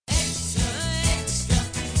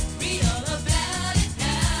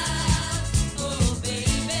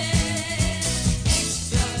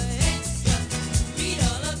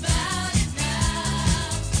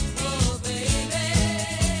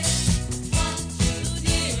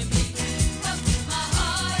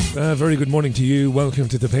Very good morning to you. Welcome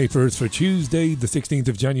to the papers for Tuesday, the 16th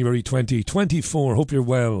of January 2024. Hope you're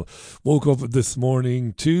well. Woke up this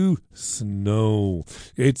morning to snow.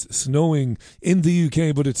 It's snowing in the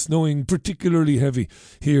UK, but it's snowing particularly heavy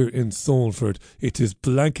here in Salford. It is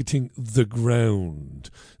blanketing the ground.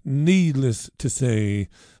 Needless to say,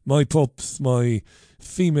 my pups, my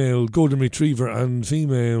female golden retriever and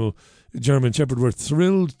female German shepherd were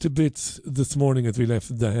thrilled to bits this morning as we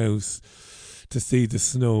left the house to see the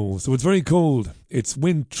snow. So it's very cold. It's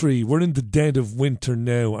wintry. We're in the dead of winter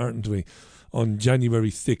now, aren't we? On January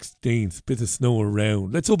 16th. Bit of snow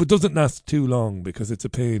around. Let's hope it doesn't last too long because it's a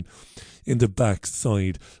pain in the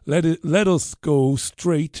backside. Let us go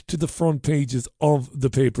straight to the front pages of the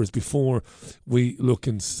papers before we look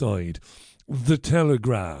inside. The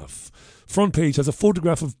Telegraph. Front page has a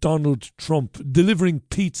photograph of Donald Trump delivering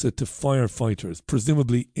pizza to firefighters,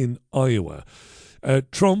 presumably in Iowa.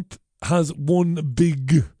 Trump has won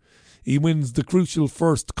big. He wins the crucial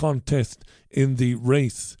first contest in the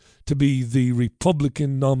race to be the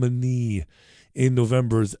Republican nominee in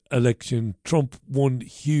November's election. Trump won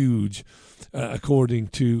huge, according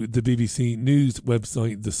to the BBC News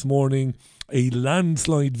website this morning. A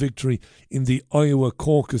landslide victory in the Iowa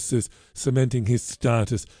caucuses, cementing his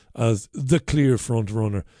status as the clear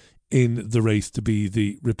front-runner in the race to be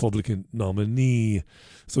the Republican nominee.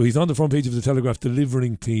 So he's on the front page of the Telegraph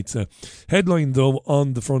delivering pizza. Headline, though,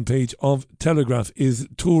 on the front page of Telegraph is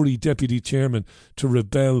Tory Deputy Chairman to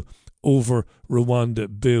rebel over Rwanda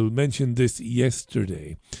bill. Mentioned this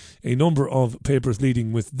yesterday. A number of papers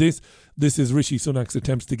leading with this. This is Rishi Sunak's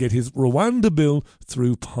attempts to get his Rwanda bill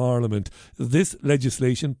through Parliament. This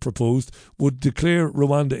legislation proposed would declare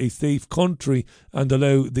Rwanda a safe country and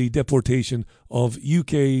allow the deportation of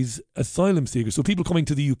UK's asylum seekers. So people coming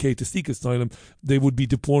to the UK to seek asylum, they would be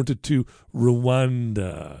deported to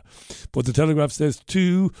Rwanda. But the Telegraph says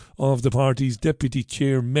two of the party's deputy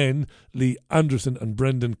chairmen, Lee Anderson and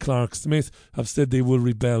Brendan Clark-Smith, have said they will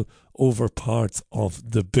rebel over parts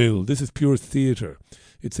of the bill. This is pure theatre.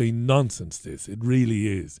 It's a nonsense, this. It really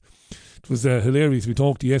is. It was hilarious. We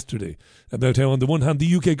talked yesterday about how on the one hand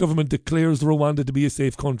the UK government declares Rwanda to be a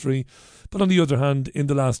safe country, but on the other hand, in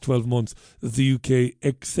the last 12 months, the UK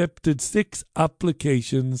accepted 6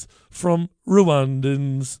 applications from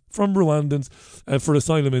Rwandans for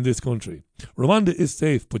asylum in this country. Rwanda is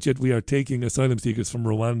safe, but yet we are taking asylum seekers from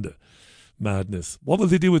Rwanda. Madness. What will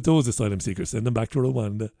they do with those asylum seekers? Send them back to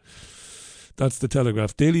Rwanda. That's the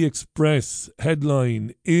Telegraph. Daily Express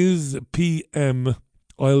headline is PM,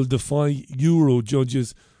 I'll defy Euro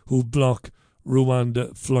judges who block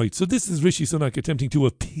Rwanda flights. So this is Rishi Sunak attempting to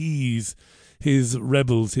appease his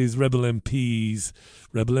rebels, his rebel MPs,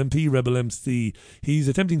 rebel MP, rebel MC. He's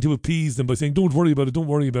attempting to appease them by saying, don't worry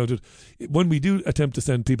about it. When we do attempt to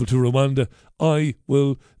send people to Rwanda, I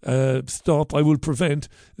will I will prevent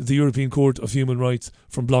the European Court of Human Rights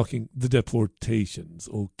from blocking the deportations.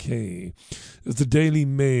 Okay. The Daily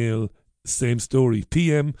Mail, same story.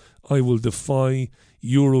 PM, I will defy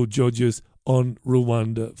Euro judges on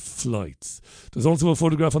Rwanda flights. There's also a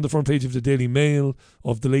photograph on the front page of the Daily Mail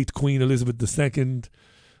of the late Queen Elizabeth II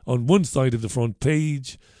on one side of the front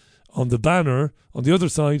page. On the banner, on the other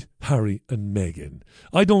side, Harry and Meghan.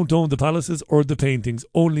 I don't own the palaces or the paintings,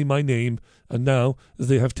 only my name, and now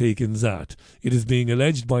they have taken that. It is being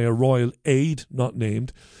alleged by a royal aide, not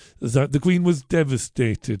named, that the Queen was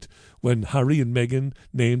devastated when Harry and Meghan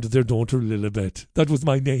named their daughter Lilibet. That was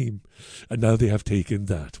my name, and now they have taken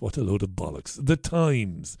that. What a load of bollocks. The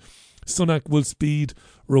Times. Sunak will speed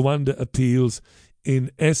Rwanda appeals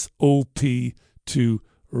in SOP to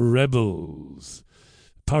rebels.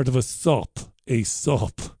 Part of a SOP.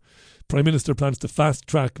 Prime Minister plans to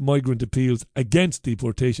fast-track migrant appeals against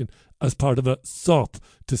deportation as part of a SOP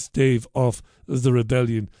to stave off the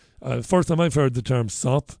rebellion. First time I've heard the term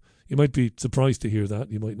SOP. You might be surprised to hear that.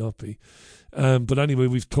 You might not be. But anyway,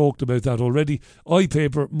 we've talked about that already.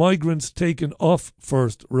 iPaper, migrants taken off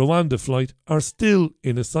first Rwanda flight are still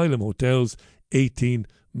in asylum hotels 18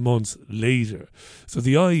 months later. So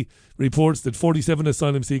the Eye reports that 47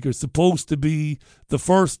 asylum seekers, supposed to be the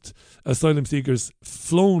first asylum seekers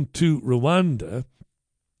flown to Rwanda.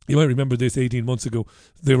 You might remember this 18 months ago.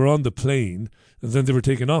 They were on the plane and then they were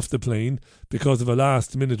taken off the plane because of a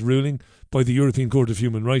last-minute ruling by the European Court of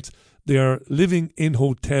Human Rights. They are living in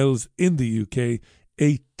hotels in the UK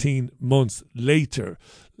 18 months later,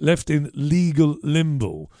 left in legal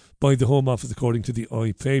limbo by the Home Office, according to the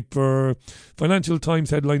iPaper. Financial Times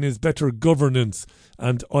headline is Better Governance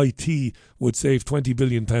and IT would save £20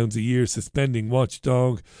 billion a year, suspending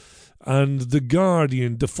Watchdog. And The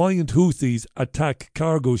Guardian, defiant Houthis attack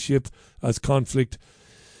cargo ship as conflict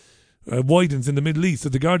widens in the Middle East. So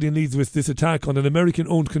the Guardian leads with this attack on an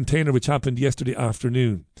American-owned container which happened yesterday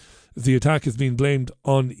afternoon. The attack has been blamed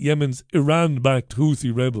on Yemen's Iran-backed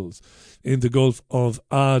Houthi rebels in the Gulf of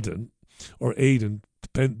Aden, or Aden,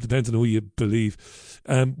 depends on who you believe,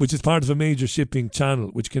 which is part of a major shipping channel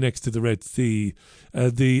which connects to the Red Sea.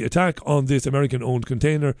 The attack on this American-owned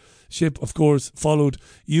container ship, of course, followed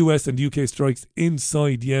US and UK strikes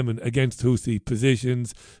inside Yemen against Houthi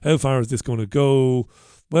positions. How far is this going to go?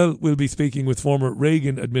 Well, we'll be speaking with former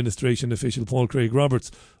Reagan administration official Paul Craig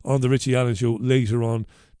Roberts on the Richie Allen Show later on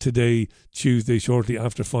today, Tuesday, shortly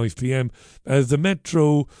after 5 p.m. As the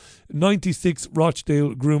Metro 96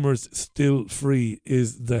 Rochdale groomers still free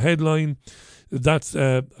is the headline. That's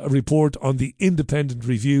a report on the independent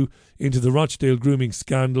review into the Rochdale grooming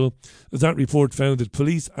scandal. That report found that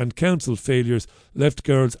police and council failures left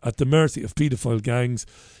girls at the mercy of paedophile gangs.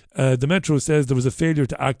 The Metro says there was a failure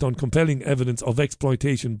to act on compelling evidence of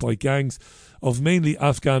exploitation by gangs of mainly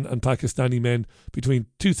Afghan and Pakistani men between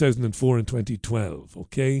 2004 and 2012.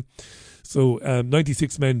 Okay, so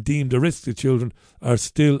 96 men deemed a risk to children are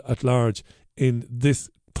still at large in this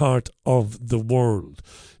part of the world.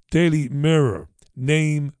 Daily Mirror,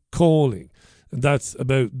 name calling. And that's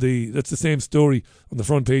the same story on the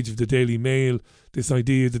front page of the Daily Mail. This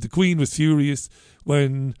idea that the Queen was furious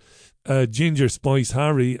when Ginger Spice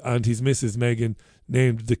Harry and his Mrs. Meghan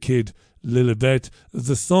named the kid Lilibet.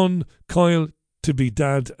 The son, Kyle, to be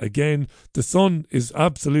dad again. The son is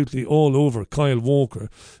absolutely all over Kyle Walker,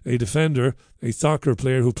 a defender, a soccer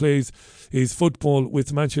player who plays his football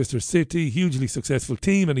with Manchester City, hugely successful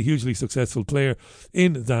team and a hugely successful player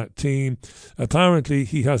in that team. Apparently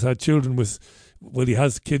he has had children with, well, he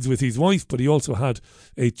has kids with his wife, but he also had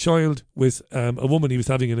a child with a woman he was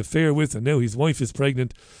having an affair with, and now his wife is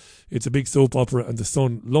pregnant. It's a big soap opera and the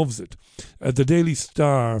son loves it. The Daily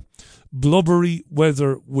Star, blubbery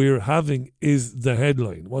weather we're having is the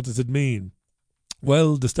headline. What does it mean?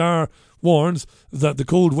 Well, the Star warns that the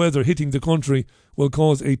cold weather hitting the country will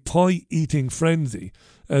cause a pie-eating frenzy.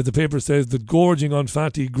 The paper says that gorging on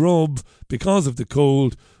fatty grub because of the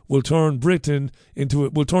cold will turn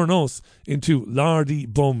us into lardy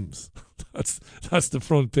bums. That's the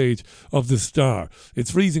front page of the Star.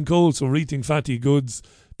 It's freezing cold, so we're eating fatty goods,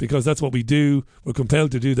 because that's what we do. We're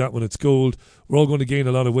compelled to do that when it's cold. We're all going to gain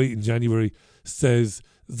a lot of weight in January, says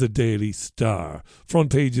the Daily Star.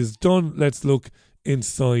 Front page is done. Let's look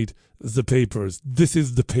inside the papers. This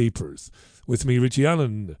is the papers. With me, Richie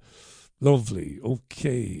Allen. Lovely.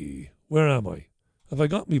 Okay. Where am I? Have I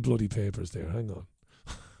got me bloody papers there? Hang on.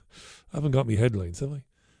 I haven't got me headlines, have I?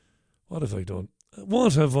 What have I done?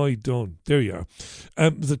 What have I done? There you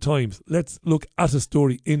are. The Times. Let's look at a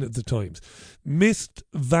story in the Times. Missed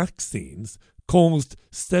vaccines caused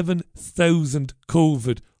 7,000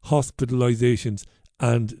 COVID hospitalisations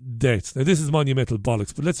and deaths. Now, this is monumental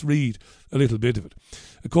bollocks, but let's read a little bit of it.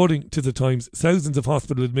 According to the Times, thousands of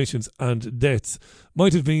hospital admissions and deaths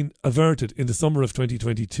might have been averted in the summer of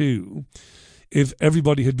 2022 if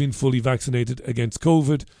everybody had been fully vaccinated against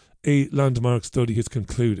COVID, a landmark study has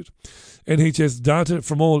concluded. NHS data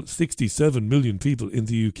from all 67 million people in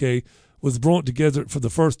the UK was brought together for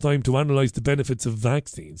the first time to analyse the benefits of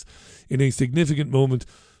vaccines. In a significant moment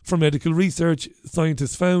for medical research,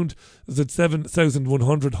 scientists found that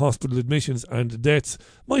 7,100 hospital admissions and deaths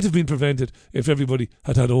might have been prevented if everybody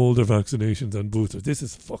had had all their vaccinations and boosters. This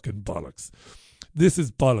is fucking bollocks. This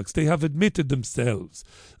is bollocks. They have admitted themselves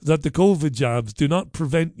that the COVID jabs do not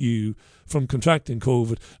prevent you from contracting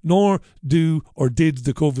COVID, nor did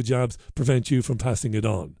the COVID jabs prevent you from passing it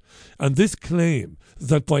on. And this claim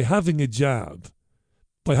that by having a jab,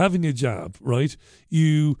 right,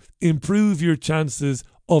 you improve your chances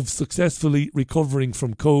of successfully recovering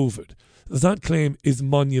from COVID, that claim is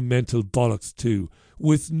monumental bollocks too,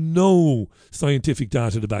 with no scientific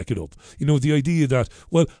data to back it up. You know, the idea that,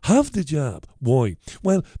 well, have the jab. Why?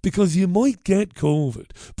 Well, because you might get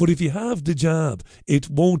COVID, but if you have the jab, it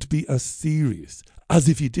won't be as serious as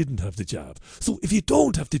if you didn't have the jab. So if you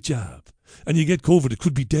don't have the jab and you get COVID, it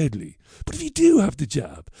could be deadly. But if you do have the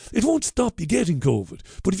jab, it won't stop you getting COVID.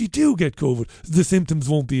 But if you do get COVID, the symptoms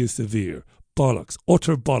won't be as severe. Bollocks.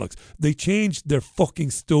 Utter bollocks. They changed their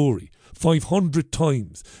fucking story 500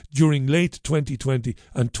 times during late 2020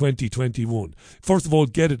 and 2021. First of all,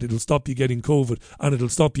 get it, it'll stop you getting COVID and it'll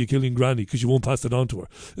stop you killing Granny because you won't pass it on to her.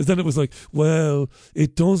 And then it was like, well,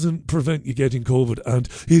 it doesn't prevent you getting COVID and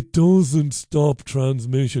it doesn't stop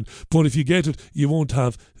transmission, but if you get it, you won't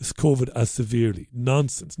have COVID as severely.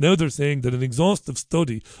 Nonsense. Now they're saying that an exhaustive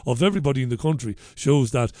study of everybody in the country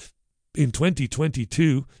shows that in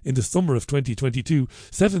 2022, in the summer of 2022,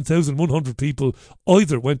 7,100 people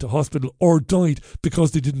either went to hospital or died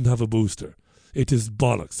because they didn't have a booster. It is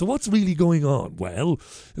bollocks. So what's really going on? Well,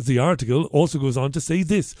 the article also goes on to say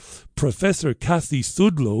this. Professor Kathy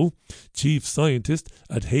Sudlow, Chief Scientist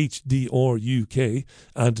at HDR UK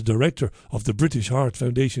and Director of the British Heart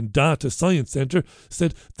Foundation Data Science Centre,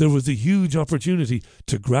 said there was a huge opportunity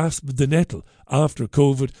to grasp the nettle after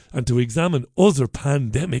COVID and to examine other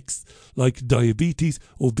pandemics like diabetes,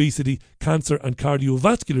 obesity, cancer and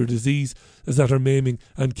cardiovascular disease that are maiming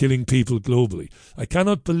and killing people globally. I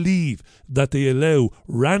cannot believe that they allow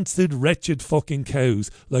rancid, wretched fucking cows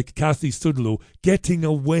like Kathy Sudlow getting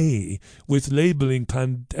away with labelling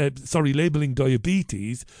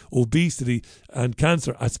diabetes, obesity and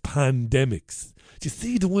cancer as pandemics. Do you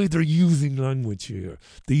see the way they're using language here?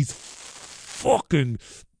 These fucking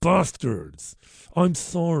bastards. I'm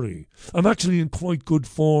sorry. I'm actually in quite good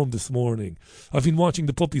form this morning. I've been watching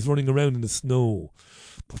the puppies running around in the snow.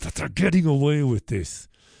 But that they're getting away with this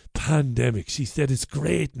pandemic. She said it's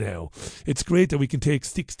great now. It's great that we can take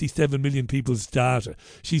 67 million people's data.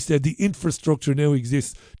 She said the infrastructure now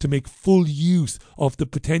exists to make full use of the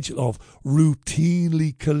potential of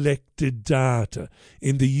routinely collected data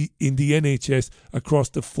in the NHS across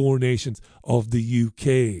the 4 nations of the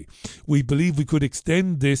UK. We believe we could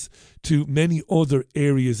extend this to many other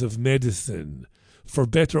areas of medicine for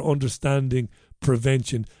better understanding,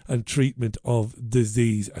 prevention and treatment of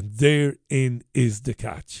disease. And therein is the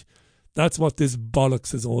catch. That's what this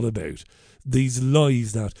bollocks is all about. These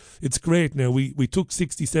lies that it's great now. We took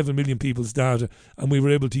 67 million people's data and we were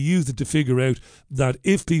able to use it to figure out that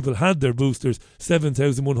if people had their boosters,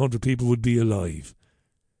 7,100 people would be alive.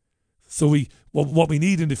 So what we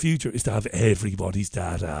need in the future is to have everybody's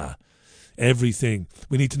data. Everything.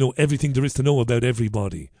 We need to know everything there is to know about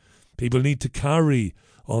everybody. People need to carry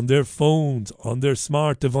on their phones, on their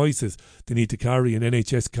smart devices, they need to carry an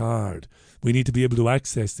NHS card. We need to be able to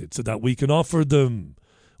access it so that we can offer them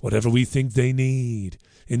whatever we think they need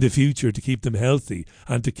in the future to keep them healthy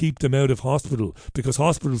and to keep them out of hospital, because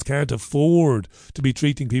hospitals can't afford to be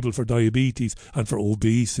treating people for diabetes and for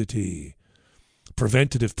obesity.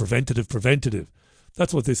 Preventative.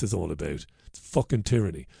 That's what this is all about. It's fucking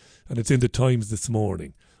tyranny. And it's in the Times this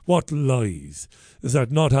morning. What lies is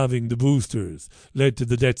that not having the boosters led to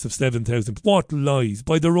the deaths of 7,000. What lies?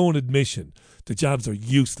 By their own admission, the jabs are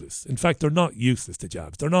useless. In fact, they're not useless, the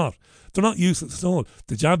jabs. They're not useless at all.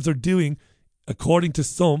 The jabs are doing, according to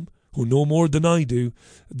some who know more than I do,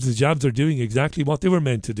 the jabs are doing exactly what they were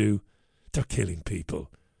meant to do. They're killing people.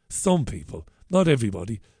 Some people. Not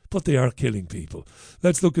everybody, but they are killing people.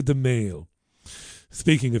 Let's look at the Mail.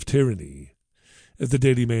 Speaking of tyranny, as the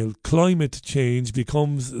Daily Mail, climate change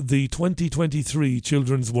becomes the 2023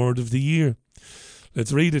 Children's Word of the Year.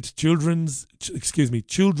 Let's read it. Children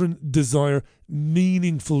desire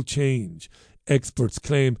meaningful change. Experts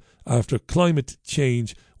claim after climate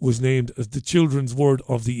change was named as the Children's Word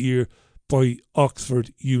of the Year by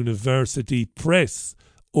Oxford University Press,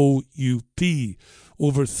 OUP.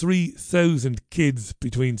 Over 3,000 kids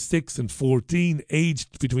between 6 and 14,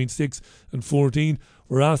 aged between 6 and 14,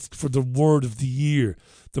 were asked for the word of the year.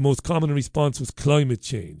 The most common response was climate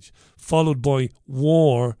change, followed by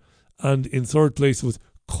war, and in third place was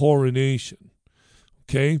coronation.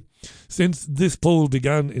 Okay? Since this poll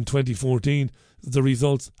began in 2014, the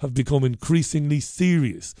results have become increasingly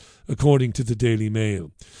serious, according to the Daily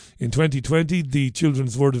Mail. In 2020, the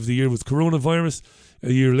Children's Word of the Year was coronavirus.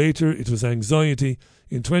 A year later, it was anxiety.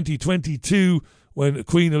 In 2022, when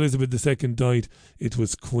Queen Elizabeth II died, it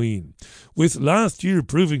was Queen. With last year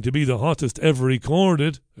proving to be the hottest ever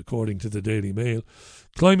recorded, according to the Daily Mail,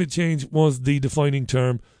 climate change was the defining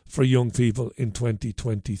term for young people in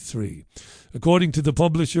 2023. According to the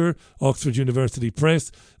publisher, Oxford University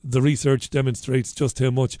Press, the research demonstrates just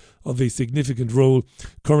how much of a significant role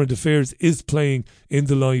current affairs is playing in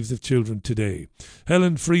the lives of children today.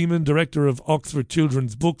 Helen Freeman, director of Oxford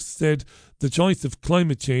Children's Books, said the choice of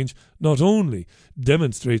climate change not only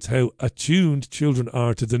demonstrates how attuned children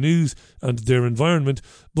are to the news and their environment,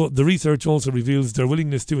 but the research also reveals their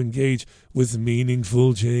willingness to engage with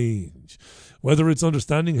meaningful change. Whether it's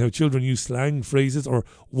understanding how children use slang phrases or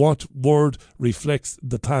what word reflects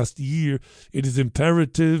the past year, it is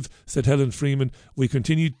imperative, said Helen Freeman, we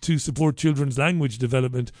continue to support children's language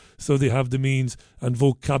development so they have the means and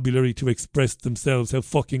vocabulary to express themselves. How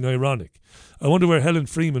fucking ironic. I wonder where Helen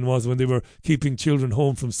Freeman was when they were keeping children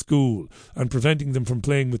home from school and preventing them from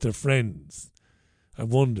playing with their friends. I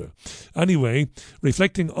wonder. Anyway,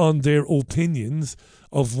 reflecting on their opinions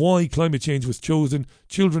of why climate change was chosen,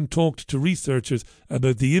 children talked to researchers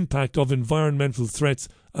about the impact of environmental threats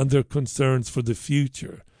and their concerns for the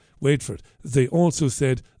future. Wait for it. They also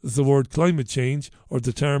said the word climate change, or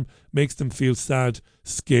the term, makes them feel sad,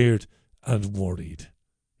 scared and worried.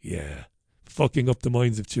 Yeah. Fucking up the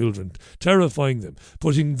minds of children, terrifying them,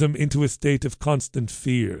 putting them into a state of constant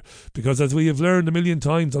fear. Because as we have learned a million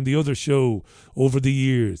times on the other show over the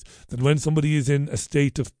years, that when somebody is in a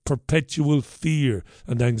state of perpetual fear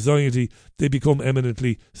and anxiety, they become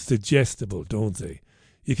eminently suggestible, don't they?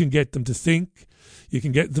 You can get them to think, you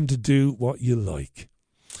can get them to do what you like.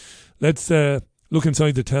 Let's look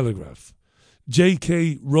inside the Telegraph.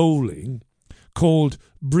 J.K. Rowling called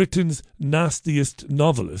Britain's nastiest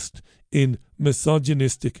novelist in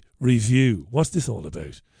misogynistic review. What's this all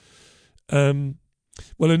about?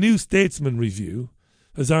 Well, a New Statesman review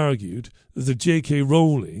has argued that J.K.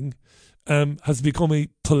 Rowling has become a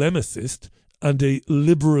polemicist and a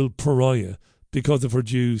liberal pariah because of her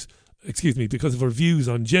views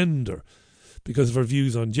on gender.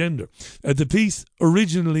 The piece,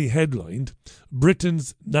 originally headlined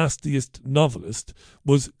Britain's Nastiest Novelist,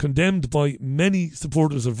 was condemned by many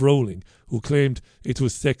supporters of Rowling who claimed it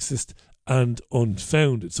was sexist and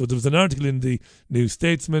unfounded. So there was an article in the New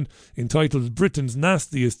Statesman entitled Britain's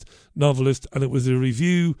Nastiest Novelist, and it was a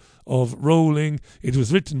review of Rowling. It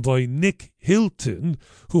was written by Nick Hilton,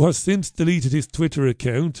 who has since deleted his Twitter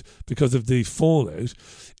account because of the fallout.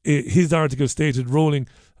 His article stated Rowling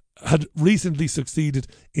had recently succeeded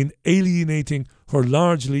in alienating her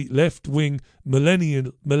largely left-wing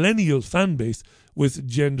millennial fan base with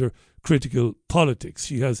gender-critical politics.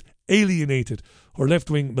 She has alienated her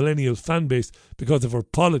left-wing millennial fan base because of her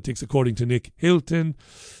politics, according to Nick Hilton.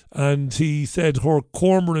 And he said her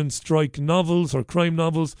Cormoran Strike novels, her crime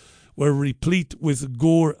novels, were replete with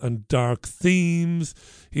gore and dark themes.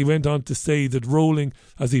 He went on to say that Rowling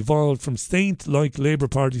has evolved from saint-like Labour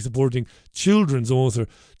Party supporting children's author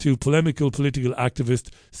to polemical political activist,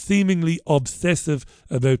 seemingly obsessive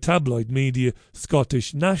about tabloid media,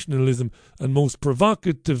 Scottish nationalism, and most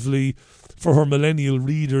provocatively for her millennial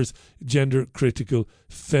readers, gender-critical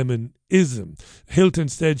feminism. Hilton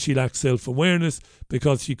said she lacks self-awareness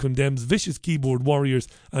because she condemns vicious keyboard warriors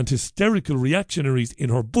and hysterical reactionaries in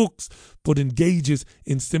her books, but engages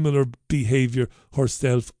in similar behaviour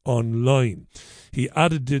herself online. He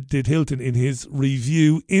added, did Hilton, in his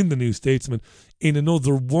review in the New Statesman, in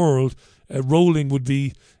another world, Rowling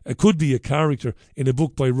could be a character in a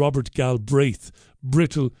book by Robert Galbraith,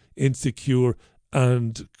 brittle, insecure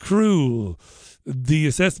and cruel. The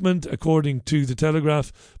assessment, according to the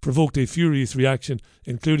Telegraph, provoked a furious reaction,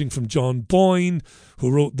 including from John Boyne, who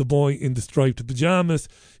wrote The Boy in the Striped Pyjamas.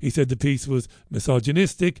 He said the piece was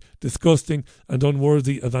misogynistic, disgusting and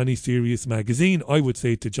unworthy of any serious magazine. I would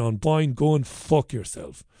say to John Boyne, go and fuck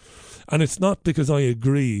yourself. And it's not because I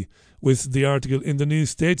agree with the article in the New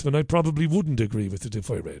Statesman. I probably wouldn't agree with it if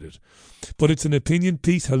I read it. But it's an opinion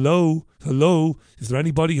piece. Hello? Is there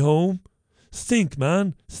anybody home? Think,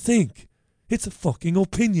 man. Think. It's a fucking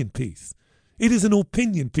opinion piece. It is an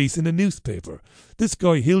opinion piece in a newspaper. This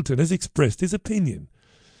guy Hilton has expressed his opinion.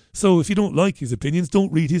 So if you don't like his opinions,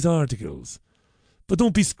 don't read his articles. But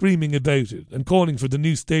don't be screaming about it and calling for the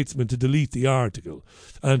New Statesman to delete the article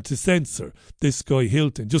and to censor this guy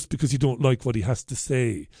Hilton just because you don't like what he has to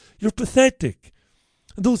say. You're pathetic.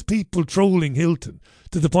 And those people trolling Hilton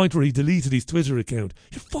to the point where he deleted his Twitter account,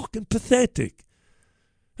 you're fucking pathetic.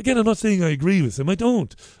 Again, I'm not saying I agree with him. I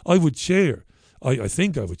don't. I would share. I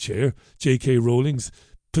think I would share J.K. Rowling's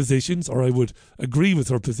positions, or I would agree with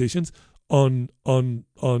her positions on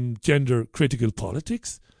gender critical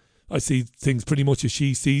politics. I see things pretty much as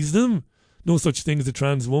she sees them. No such thing as a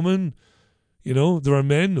trans woman. You know, there are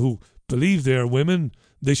men who believe they are women.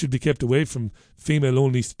 They should be kept away from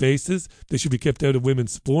female-only spaces. They should be kept out of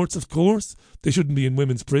women's sports, of course. They shouldn't be in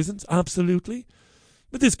women's prisons, absolutely.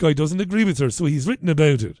 But this guy doesn't agree with her, so he's written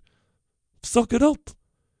about it. Suck it up.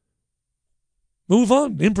 Move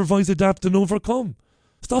on. Improvise, adapt and overcome.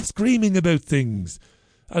 Stop screaming about things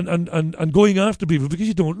and going after people because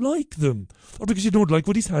you don't like them or because you don't like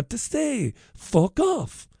what he's had to say. Fuck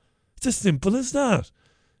off. It's as simple as that.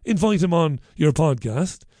 Invite him on your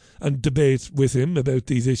podcast and debate with him about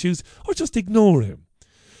these issues, or just ignore him.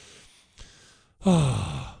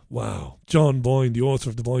 Wow. John Boyne, the author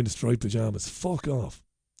of The Boy in the Striped Pyjamas. Fuck off.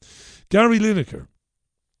 Gary Lineker.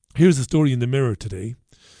 Here's a story in the Mirror today.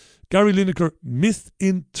 Gary Lineker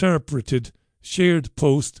misinterpreted shared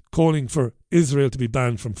post calling for Israel to be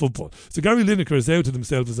banned from football. So Gary Lineker has outed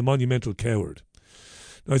himself as a monumental coward.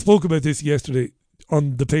 Now, I spoke about this yesterday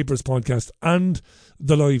on the Papers podcast and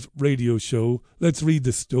the live radio show. Let's read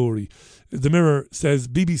the story. The Mirror says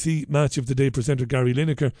BBC Match of the Day presenter Gary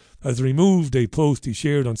Lineker has removed a post he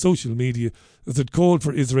shared on social media that called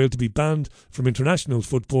for Israel to be banned from international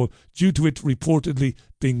football due to it reportedly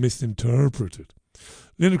being misinterpreted.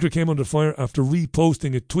 Lineker came under fire after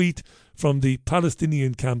reposting a tweet from the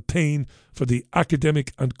Palestinian Campaign for the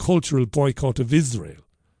Academic and Cultural Boycott of Israel.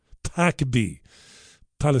 PACB.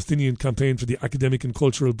 Palestinian Campaign for the Academic and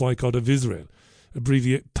Cultural Boycott of Israel.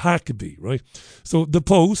 Abbreviate PACB, right? So the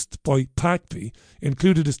post by PACB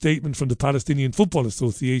included a statement from the Palestinian Football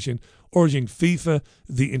Association urging FIFA,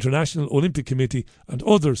 the International Olympic Committee and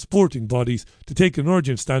other sporting bodies to take an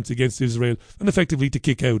urgent stance against Israel and effectively to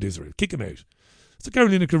kick out Israel. Kick him out. So Gary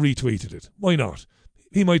Lineker retweeted it. Why not?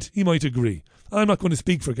 He might agree. I'm not going to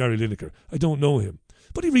speak for Gary Lineker. I don't know him.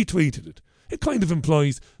 But he retweeted it. It kind of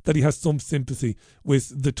implies that he has some sympathy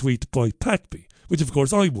with the tweet by PACB, which of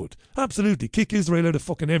course I would. Absolutely. Kick Israel out of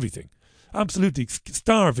fucking everything. Absolutely.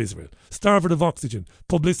 Starve Israel. Starve it of oxygen,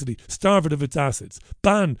 publicity, starve it of its assets.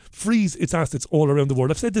 Ban, freeze its assets all around the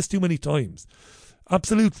world. I've said this too many times.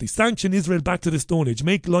 Absolutely. Sanction Israel back to the Stone Age.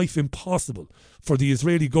 Make life impossible for the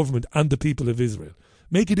Israeli government and the people of Israel.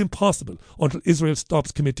 Make it impossible until Israel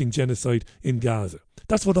stops committing genocide in Gaza.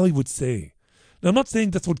 That's what I would say. Now, I'm not saying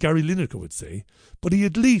that's what Gary Lineker would say, but he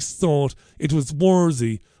at least thought it was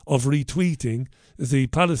worthy of retweeting the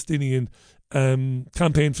Palestinian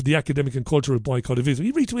campaign for the academic and cultural boycott of Israel.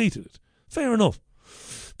 He retweeted it. Fair enough.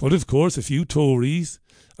 But of course, a few Tories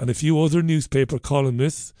and a few other newspaper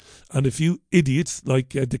columnists and a few idiots like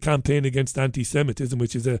the Campaign Against Anti-Semitism,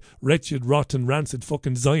 which is a wretched, rotten, rancid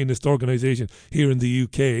fucking Zionist organisation here in the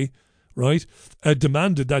UK, right,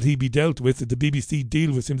 demanded that he be dealt with, that the BBC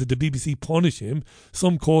deal with him, that the BBC punish him.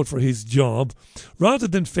 Some called for his job. Rather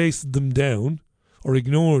than face them down or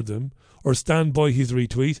ignore them or stand by his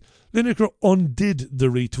retweet, Lineker undid the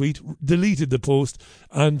retweet, deleted the post,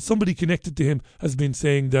 and somebody connected to him has been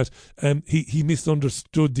saying that he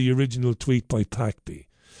misunderstood the original tweet by PACB.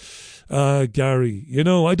 Gary, you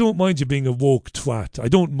know, I don't mind you being a woke twat. I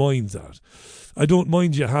don't mind that. I don't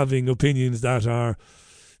mind you having opinions that are,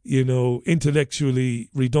 you know, intellectually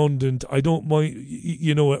redundant. I don't mind,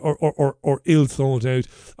 you know, or ill thought out.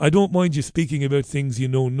 I don't mind you speaking about things you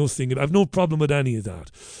know nothing about. I've no problem with any of that.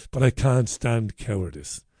 But I can't stand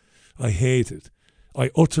cowardice. I hate it. I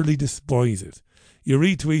utterly despise it. You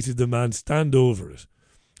retweeted the man, stand over it.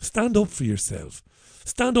 Stand up for yourself.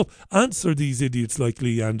 Stand up, answer these idiots like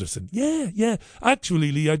Lee Anderson. Yeah.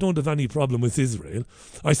 Actually, Lee, I don't have any problem with Israel.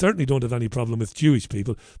 I certainly don't have any problem with Jewish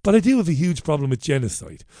people, but I do have a huge problem with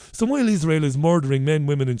genocide. So while Israel is murdering men,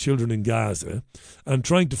 women and children in Gaza and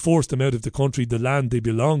trying to force them out of the country, the land they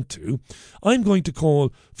belong to, I'm going to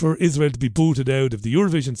call for Israel to be booted out of the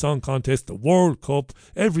Eurovision Song Contest, the World Cup,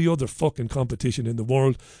 every other fucking competition in the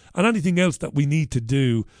world, and anything else that we need to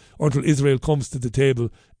do until Israel comes to the table,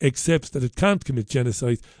 accepts that it can't commit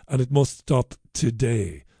genocide and it must stop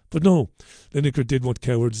today. But no, Lineker did what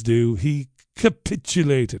cowards do. He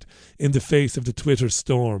capitulated in the face of the Twitter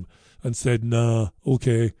storm and said, nah,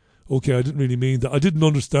 okay, I didn't really mean that. I didn't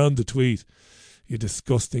understand the tweet. You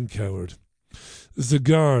disgusting coward. The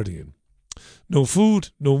Guardian. No food,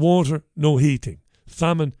 no water, no heating.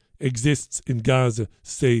 Famine exists in Gaza,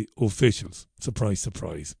 say officials. Surprise,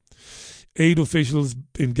 surprise. Aid officials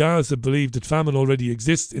in Gaza believe that famine already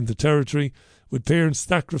exists in the territory, with parents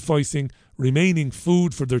sacrificing remaining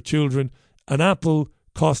food for their children, an apple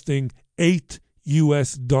costing $8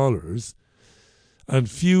 and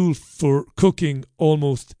fuel for cooking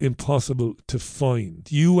almost impossible to find.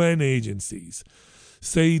 UN agencies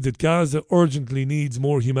say that Gaza urgently needs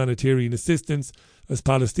more humanitarian assistance, as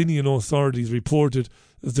Palestinian authorities reported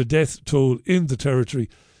as the death toll in the territory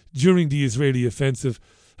during the Israeli offensive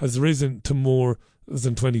has risen to more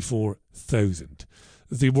than 24,000.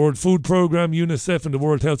 The World Food Programme, UNICEF and the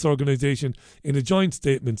World Health Organization in a joint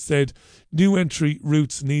statement said new entry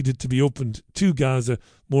routes needed to be opened to Gaza,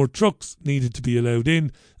 more trucks needed to be allowed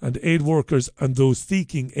in, and aid workers and those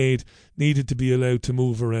seeking aid needed to be allowed to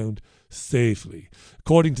move around safely.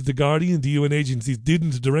 According to The Guardian, the UN agencies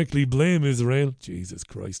didn't directly blame Israel. Jesus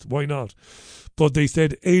Christ, why not? But they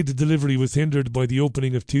said aid delivery was hindered by the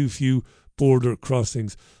opening of too few border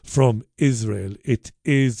crossings from Israel. It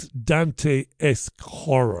is Dante-esque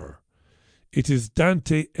horror. It is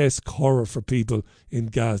Dante-esque horror for people in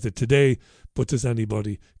Gaza today, but does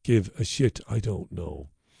anybody give a shit? I don't know.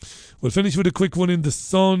 We'll finish with a quick one in The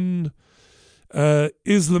Sun.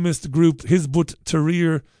 Islamist group Hizbut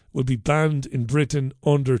Tahrir will be banned in Britain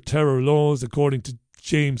under terror laws, according to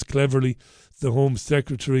James Cleverly, the Home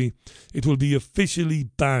Secretary. It will be officially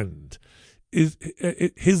banned is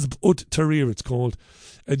Hizb ut Tahrir, it's called.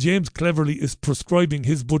 James Cleverly is prescribing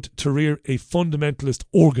Hizb ut Tahrir, a fundamentalist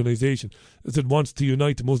organisation that wants to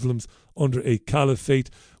unite Muslims under a caliphate.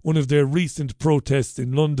 One of their recent protests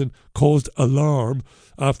in London caused alarm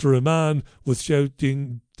after a man was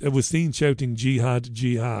seen shouting "Jihad,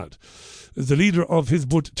 Jihad." The leader of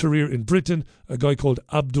Hizb ut Tahrir in Britain, a guy called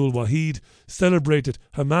Abdul Wahid, celebrated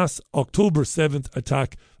Hamas' October 7th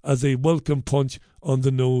attack as a welcome punch on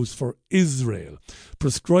the nose for Israel.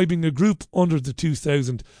 Prescribing a group under the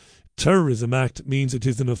 2000 Terrorism Act means it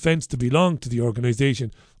is an offence to belong to the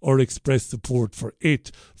organisation or express support for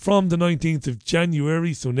it. From the 19th of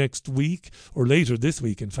January, so next week, or later this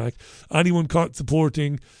week in fact, anyone caught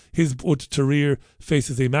supporting Hizb ut Tahrir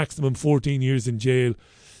faces a maximum 14 years in jail.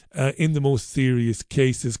 In the most serious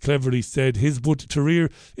cases, Cleverly said Hizb ut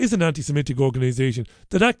Tahrir is an anti-Semitic organisation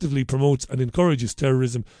that actively promotes and encourages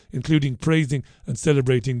terrorism, including praising and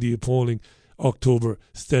celebrating the appalling October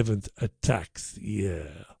 7th attacks.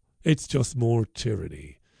 Yeah, it's just more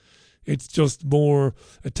tyranny. It's just more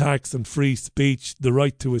attacks on free speech, the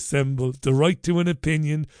right to assemble, the right to an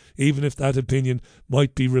opinion, even if that opinion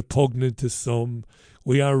might be repugnant to some.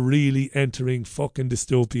 We are really entering fucking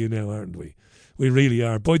dystopia now, aren't we? We really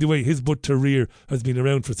are. By the way, Hizb ut Tahrir has been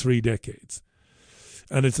around for 3 decades.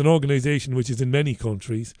 And it's an organisation which is in many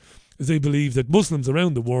countries, as they believe that Muslims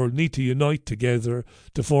around the world need to unite together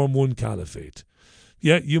to form one caliphate.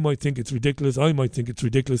 Yeah, you might think it's ridiculous, I might think it's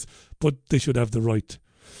ridiculous, but they should have the right.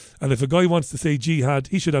 And if a guy wants to say jihad,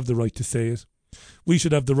 he should have the right to say it. We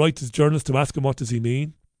should have the right as journalists to ask him what does he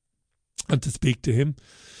mean and to speak to him.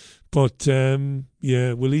 But,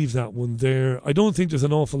 yeah, we'll leave that one there. I don't think there's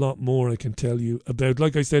an awful lot more I can tell you about.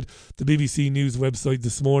 Like I said, the BBC News website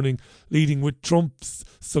this morning, leading with Trump's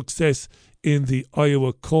success in the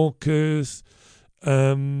Iowa caucus.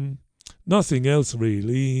 Nothing else,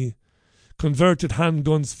 really. Converted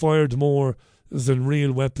handguns fired more than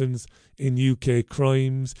real weapons in UK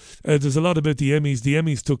crimes. There's a lot about the Emmys. The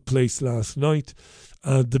Emmys took place last night.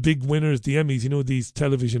 The big winners, the Emmys, you know, these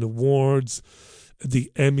television awards.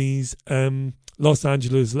 The Emmys, Los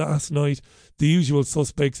Angeles last night, The Usual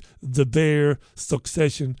Suspects, The Bear,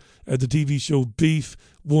 Succession, the TV show Beef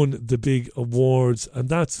won the big awards. And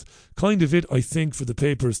that's kind of it, I think, for the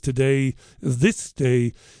papers today, this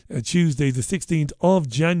day, Tuesday the 16th of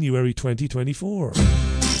January 2024.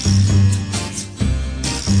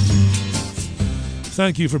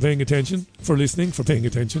 Thank you for paying attention, for listening, for paying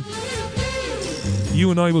attention. You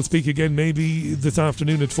and I will speak again maybe this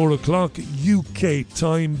afternoon at 4 o'clock UK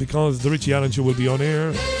time, because the Richie Allen Show will be on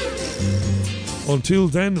air. Until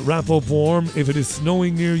then, wrap up warm. If it is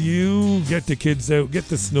snowing near you, get the kids out, get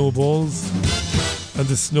the snowballs and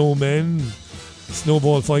the snowmen.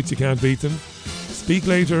 Snowball fights, you can't beat them. Speak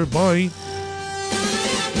later. Bye.